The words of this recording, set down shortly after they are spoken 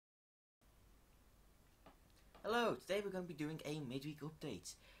Hello, today we're going to be doing a midweek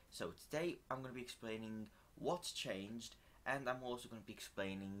update. So today I'm going to be explaining what's changed, and I'm also going to be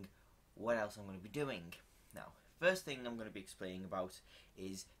explaining what else I'm going to be doing. Now, first thing I'm going to be explaining about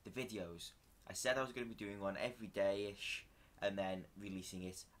is the videos. I said I was going to be doing one every day-ish, and then releasing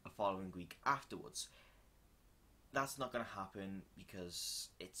it a following week afterwards. That's not going to happen because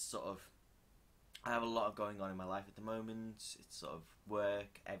it's I have a lot going on in my life at the moment. It's sort of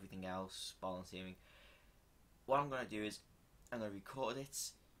work, everything else, volunteering. What I'm going to do is I'm going to record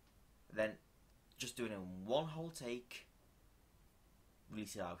it, then just do it in one whole take,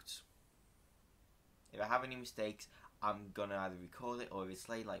 release it out. If I have any mistakes, I'm going to either record it, or if it's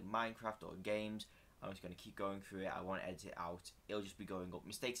like Minecraft or games, I'm just going to keep going through it. I won't edit it out. It'll just be going up,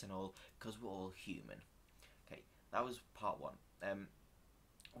 mistakes and all, because we're all human. Okay, that was part one.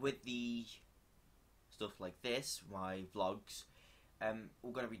 With the stuff like this, my vlogs,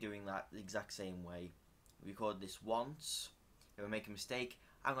 we're going to be doing that the exact same way. Record this once. If I make a mistake,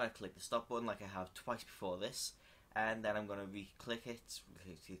 I'm going to click the stop button like I have twice before this, and then I'm going to re-click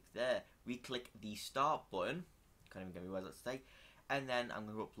the start button, can't even get my words out today, and then I'm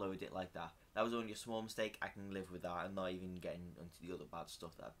going to upload it like that. That was only a small mistake, I can live with that, and not even getting into the other bad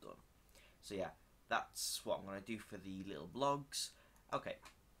stuff that I've done. So yeah, that's what I'm going to do for the little vlogs. Okay,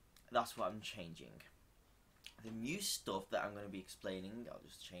 that's what I'm changing. The new stuff that I'm going to be explaining, I'll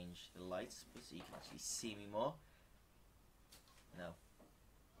just change the lights so you can actually see me more. No.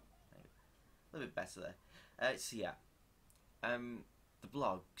 A little bit better there. So yeah, the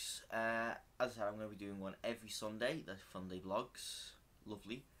vlogs. As I said, I'm going to be doing one every Sunday, the Sunday vlogs.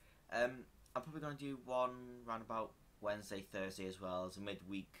 Lovely. I'm probably going to do one around about Wednesday, Thursday as well, as a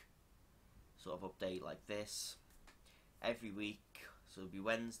midweek sort of update like this. Every week, so it'll be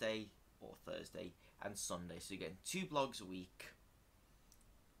Wednesday or Thursday and Sunday, so you're getting 2 vlogs a week.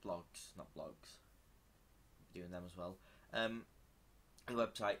 Vlogs, not blogs. I'm doing them as well. The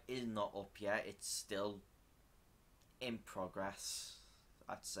website is not up yet, it's still in progress.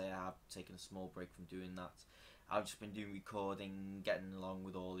 I'd say I've taken a small break from doing that. I've just been doing recording, getting along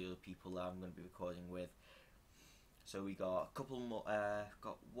with all the other people that I'm going to be recording with. So we got a couple more,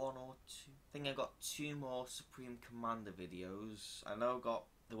 got 1 or 2, I think I got 2 more Supreme Commander videos. I know I got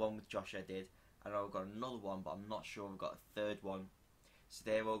the one with Josh I did. I know I've got another one, but I'm not sure I've got a 3rd one. So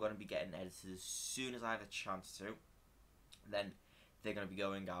they're all going to be getting edited as soon as I have a chance to. Then they're going to be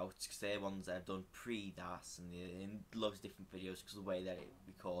going out, because they're ones that I've done pre-that, and they're in loads of different videos because of the way that it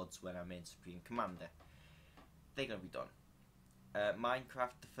records when I'm in Supreme Commander. They're going to be done.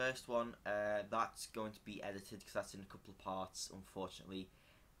 Minecraft, the first one, that's going to be edited because that's in a couple of parts, unfortunately.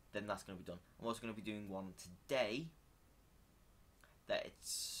 Then that's going to be done. I'm also going to be doing one today that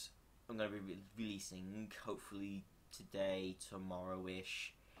I'm going to be releasing, hopefully today,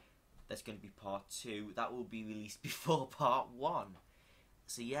 tomorrow-ish. That's going to be part 2. That will be released before part 1.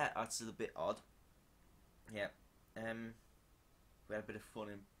 So yeah, that's a bit odd. Yeah. We had a bit of fun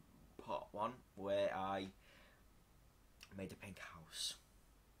in part 1 where I made a pink house.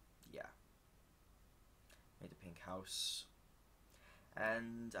 Yeah. Made a pink house.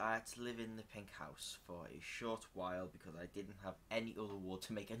 And I had to live in the pink house for a short while because I didn't have any other wood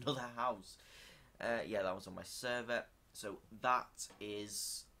to make another house. Yeah, that was on my server. So that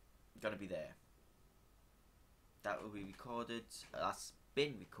is going to be there. That will be recorded. That's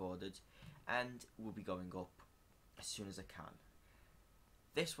been recorded, and will be going up as soon as I can.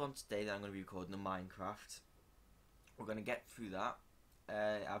 This one today that I'm going to be recording in Minecraft, we're going to get through that.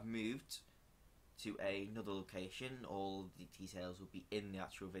 I've moved to another location. All the details will be in the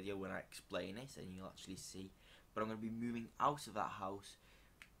actual video when I explain it, and you'll actually see. But I'm going to be moving out of that house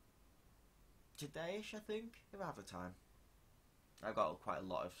today-ish, I think, if I have the time. I got quite a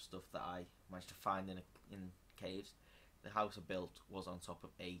lot of stuff that I managed to find in caves. The house I built was on top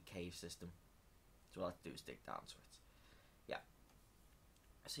of a cave system, so all I had to do was dig down to it. Yeah.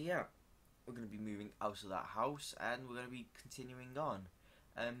 So yeah, we're going to be moving out of that house, and we're going to be continuing on.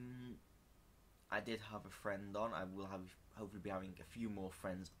 I did have a friend on. I will hopefully be having a few more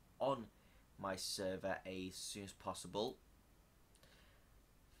friends on my server as soon as possible.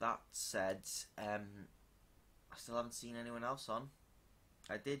 That said, I still haven't seen anyone else on.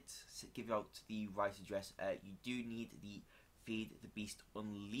 I did give out the right address. You do need the Feed the Beast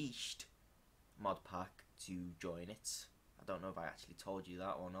Unleashed mod pack to join it. I don't know if I actually told you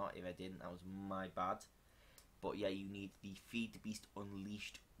that or not. If I didn't, that was my bad. But yeah, you need the Feed the Beast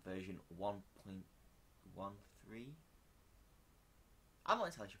Unleashed version 1.13. I'm not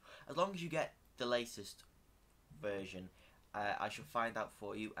entirely sure. As long as you get the latest version, I shall find out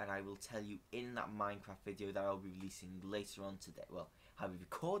for you, and I will tell you in that Minecraft video that I'll be releasing later on today. Well, have a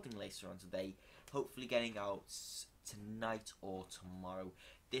recording later on today, hopefully getting out tonight or tomorrow.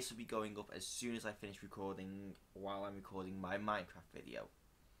 This will be going up as soon as I finish recording, while I'm recording my Minecraft video.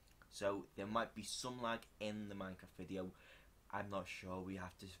 So there might be some lag in the Minecraft video. I'm not sure. We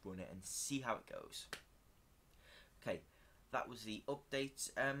have to run it and see how it goes. Okay, that was the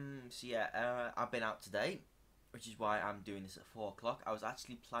update. So yeah, I've been out today, which is why I'm doing this at 4 o'clock. I was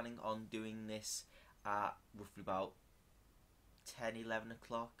actually planning on doing this at roughly about 10, 11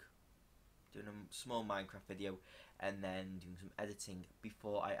 o'clock, doing a small Minecraft video and then doing some editing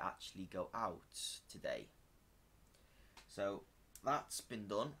before I actually go out today. So that's been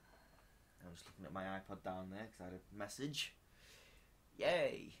done. I was looking at my iPod down there because I had a message.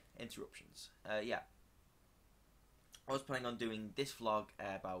 Yay! Interruptions. Yeah. I was planning on doing this vlog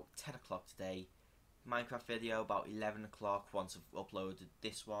about 10 o'clock today. Minecraft video about 11 o'clock once I've uploaded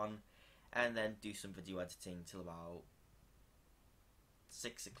this one. And then do some video editing till about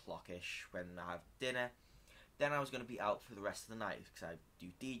 6 o'clock-ish when I have dinner. Then I was going to be out for the rest of the night because I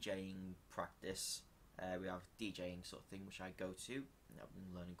do DJing practice. We have DJing sort of thing which I go to. I've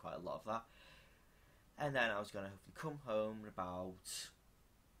been learning quite a lot of that. And then I was going to hopefully come home at about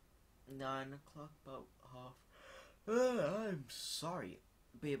 9 o'clock, about half. I'm sorry.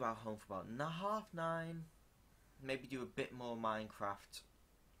 Be about home for about 9:30. Maybe do a bit more Minecraft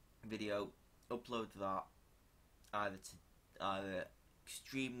video. Upload that either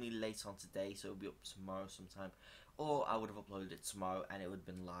extremely late on today, so it'll be up tomorrow sometime, or I would have uploaded it tomorrow and it would have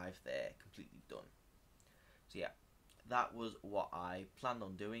been live there, completely done. So yeah, that was what I planned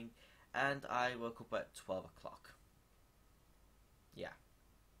on doing, and I woke up at 12 o'clock. Yeah.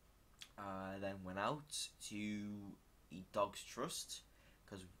 I then went out to eat Dog's Trust,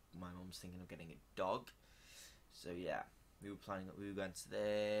 because my mum's thinking of getting a dog. So yeah, we were going to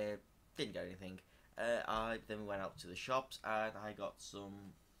there, didn't get anything. Then we went out to the shops and I got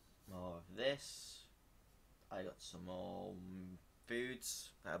some more of this. I got some more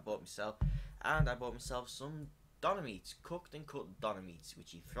foods that I bought myself, and I bought myself some doner meat, cooked and cut doner meat,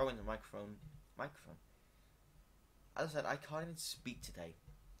 which you throw in the microphone. As I said, I can't even speak today.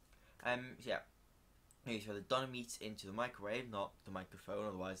 Yeah, you throw the doner meat into the microwave, not the microphone,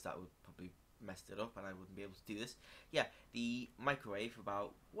 otherwise that would probably mess it up and I wouldn't be able to do this. Yeah, the microwave for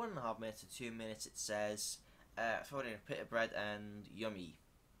about 1.5 minutes to 2 minutes, it says. Throw it in a bit of bread and yummy.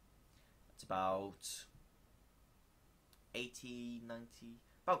 It's about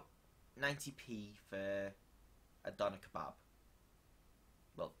about 90p for a doner kebab.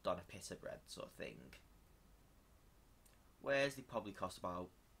 Well, doner pita bread sort of thing. Whereas they probably cost about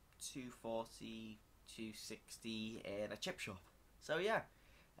 $2.40, $2.60 in a chip shop. So yeah,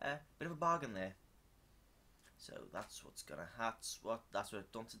 bit of a bargain there. So that's what's gonna that's what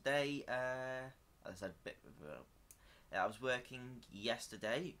I've done today. As I said, I was working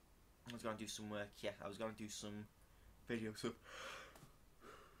yesterday. I was going to do some work. Yeah, I was going to do some video stuff.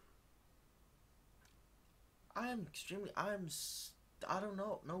 I don't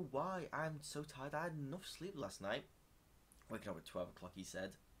know why I'm so tired. I had enough sleep last night. Waking up at 12 o'clock, he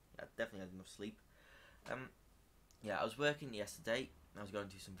said. Yeah, definitely had enough sleep. Yeah, I was working yesterday. I was going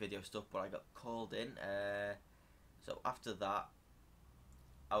to do some video stuff, but I got called in. So after that,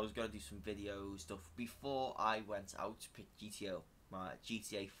 I was going to do some video stuff before I went out to pick my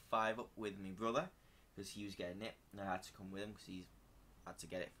GTA 5 up with my brother, because he was getting it, and I had to come with him because he had to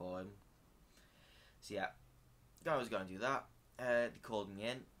get it for him. So yeah, I was going to do that. They called me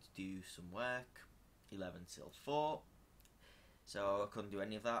in to do some work, 11 till 4. So I couldn't do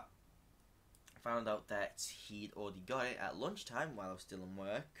any of that. I found out that he'd already got it at lunchtime while I was still in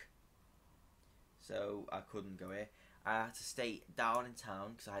work. So I couldn't go here. I had to stay down in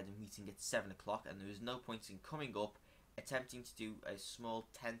town because I had a meeting at 7 o'clock, and there was no point in coming up attempting to do a small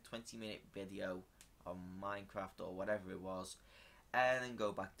 10-20 minute video on Minecraft or whatever it was and then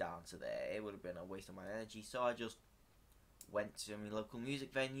go back down to there. It would have been a waste of my energy, so I just went to my local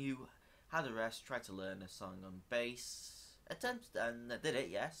music venue, had a rest, tried to learn a song on bass, attempted, and I did it,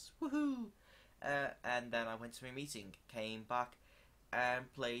 yes, woohoo! And then I went to my meeting, came back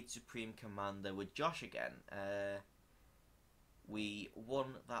and played Supreme Commander with Josh again. We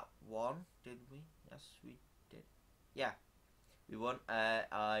won that one, did we? Yes, we did. Yeah, we won.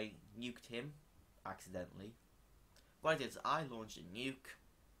 I nuked him accidentally. What I did is I launched a nuke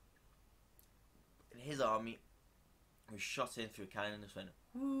in his army. We shot in through a cannon and just went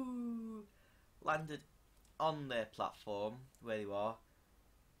woo, landed on their platform where they are.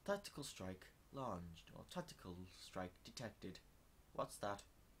 Tactical strike launched, or tactical strike detected. What's that?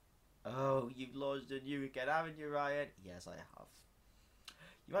 Oh, you've launched a nuke again, haven't you, Ryan? Yes, I have.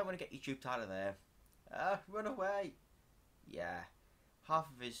 You might want to get your troops out of there. Run away. Yeah. half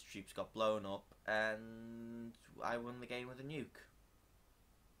of his troops got blown up, and I won the game with a nuke.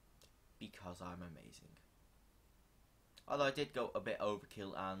 Because I'm amazing. Although I did go a bit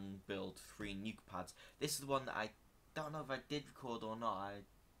overkill and build 3 nuke pads. This is the one that I don't know if I did record or not. I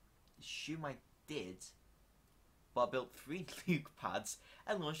assume I did. But I built 3 nuke pads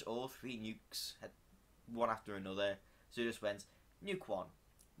and launched all 3 nukes, one after another. So it just went nuke 1,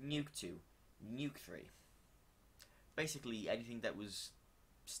 nuke 2, nuke 3. Basically anything that was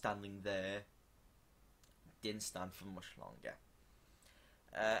standing there didn't stand for much longer.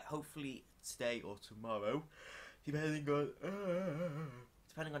 Hopefully today or tomorrow, depending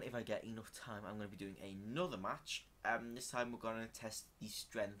on if I get enough time, I'm going to be doing another match. This time we're going to test the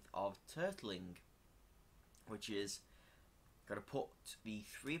strength of turtling, which is going to put the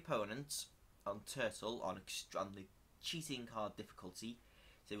 3 opponents on turtle on the cheating hard difficulty.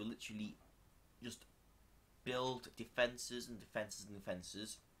 So we'll literally just build defences and defences and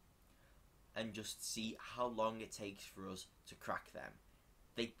defences, and just see how long it takes for us to crack them.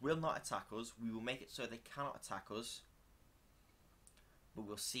 They will not attack us. We will make it so they cannot attack us. But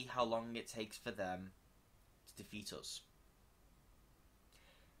we'll see how long it takes for them to defeat us.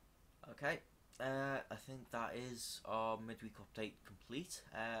 Okay. I think that is our midweek update complete.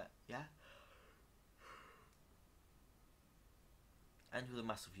 Yeah. And with a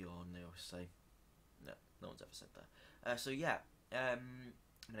massive yawn, they always say. No one's ever said that. So yeah.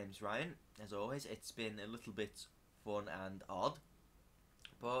 My name's Ryan. As always, it's been a little bit fun and odd.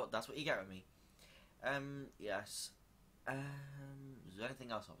 But that's what you get with me. Yes. Is there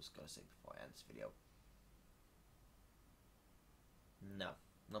anything else I was going to say before I end this video? No,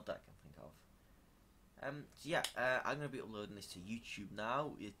 not that I can think of. So yeah, I'm going to be uploading this to YouTube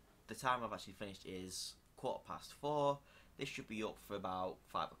now. The time I've actually finished is 4:15. This should be up for about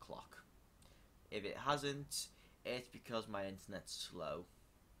 5 o'clock. If it hasn't, it's because my internet's slow.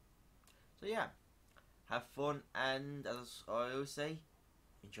 So yeah, have fun, and as I always say,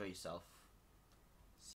 enjoy yourself.